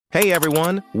Hey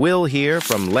everyone, Will here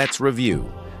from Let's Review.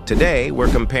 Today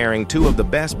we're comparing two of the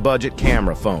best budget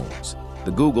camera phones,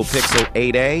 the Google Pixel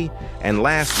 8a and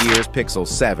last year's Pixel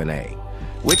 7a.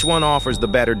 Which one offers the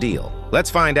better deal? Let's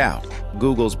find out.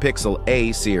 Google's Pixel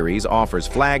A series offers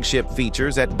flagship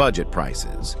features at budget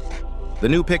prices. The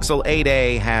new Pixel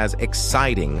 8a has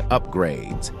exciting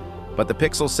upgrades, but the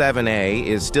Pixel 7a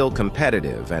is still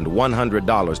competitive and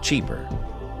 $100 cheaper.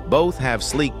 Both have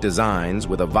sleek designs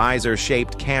with a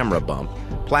visor-shaped camera bump,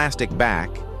 plastic back,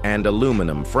 and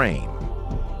aluminum frame.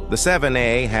 The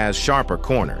 7a has sharper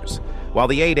corners, while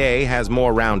the 8a has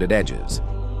more rounded edges.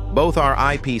 Both are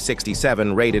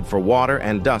IP67 rated for water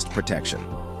and dust protection.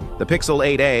 The Pixel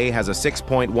 8a has a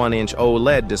 6.1-inch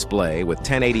OLED display with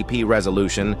 1080p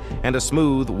resolution and a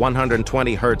smooth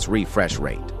 120Hz refresh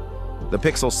rate. The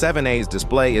Pixel 7a's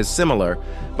display is similar,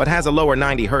 but has a lower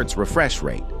 90Hz refresh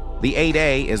rate. The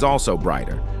 8a is also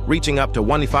brighter, reaching up to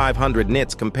 1500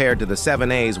 nits compared to the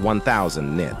 7a's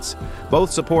 1000 nits. Both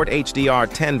support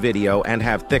HDR10 video and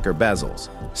have thicker bezels.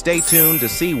 Stay tuned to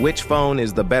see which phone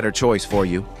is the better choice for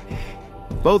you.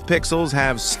 Both Pixels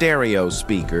have stereo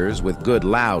speakers with good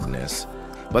loudness,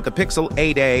 but the Pixel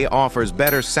 8a offers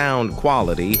better sound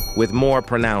quality with more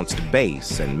pronounced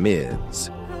bass and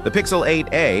mids. The Pixel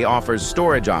 8a offers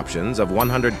storage options of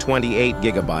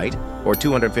 128GB or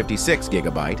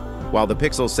 256GB, while the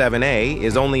Pixel 7a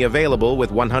is only available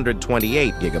with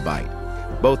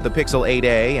 128GB. Both the Pixel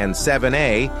 8a and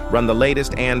 7a run the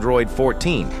latest Android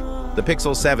 14. The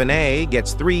Pixel 7a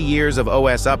gets 3 years of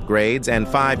OS upgrades and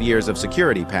 5 years of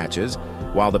security patches,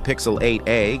 while the Pixel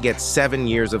 8a gets 7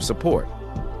 years of support.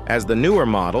 As the newer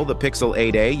model, the Pixel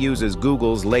 8a uses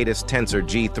Google's latest Tensor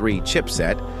G3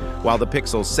 chipset, while the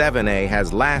Pixel 7a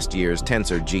has last year's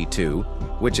Tensor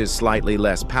G2, which is slightly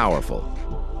less powerful.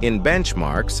 In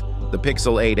benchmarks, the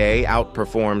Pixel 8a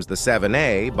outperforms the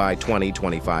 7a by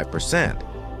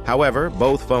 20–25%. However,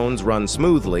 both phones run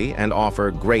smoothly and offer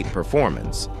great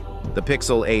performance. The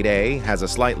Pixel 8a has a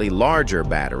slightly larger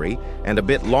battery and a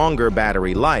bit longer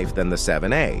battery life than the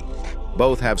 7a.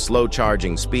 Both have slow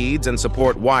charging speeds and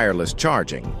support wireless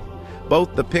charging.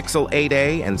 Both the Pixel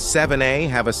 8a and 7a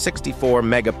have a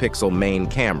 64-megapixel main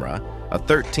camera, a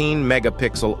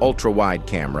 13-megapixel ultra-wide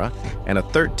camera, and a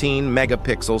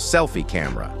 13-megapixel selfie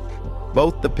camera.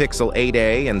 Both the Pixel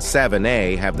 8a and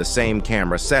 7a have the same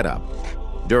camera setup.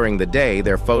 During the day,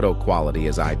 their photo quality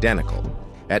is identical.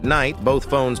 At night, both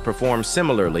phones perform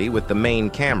similarly with the main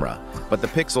camera, but the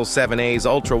Pixel 7a's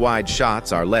ultra-wide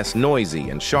shots are less noisy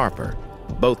and sharper.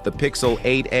 Both the Pixel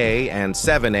 8a and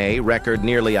 7a record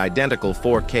nearly identical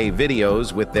 4K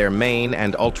videos with their main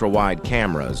and ultra-wide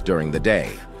cameras during the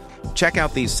day. Check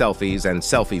out these selfies and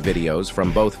selfie videos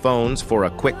from both phones for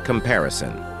a quick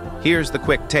comparison. Here's the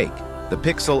quick take. The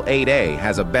Pixel 8a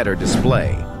has a better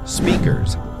display,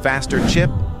 speakers, faster chip,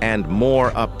 and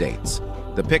more updates.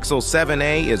 The Pixel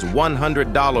 7a is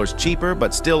 $100 cheaper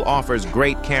but still offers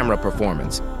great camera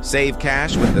performance. Save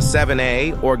cash with the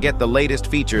 7a or get the latest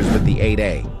features with the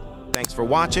 8a. Thanks for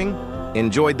watching.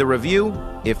 Enjoyed the review?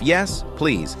 If yes,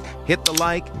 please hit the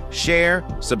like, share,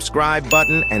 subscribe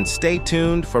button and stay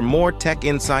tuned for more tech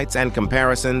insights and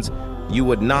comparisons you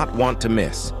would not want to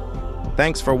miss.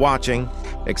 Thanks for watching.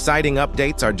 Exciting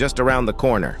updates are just around the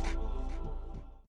corner.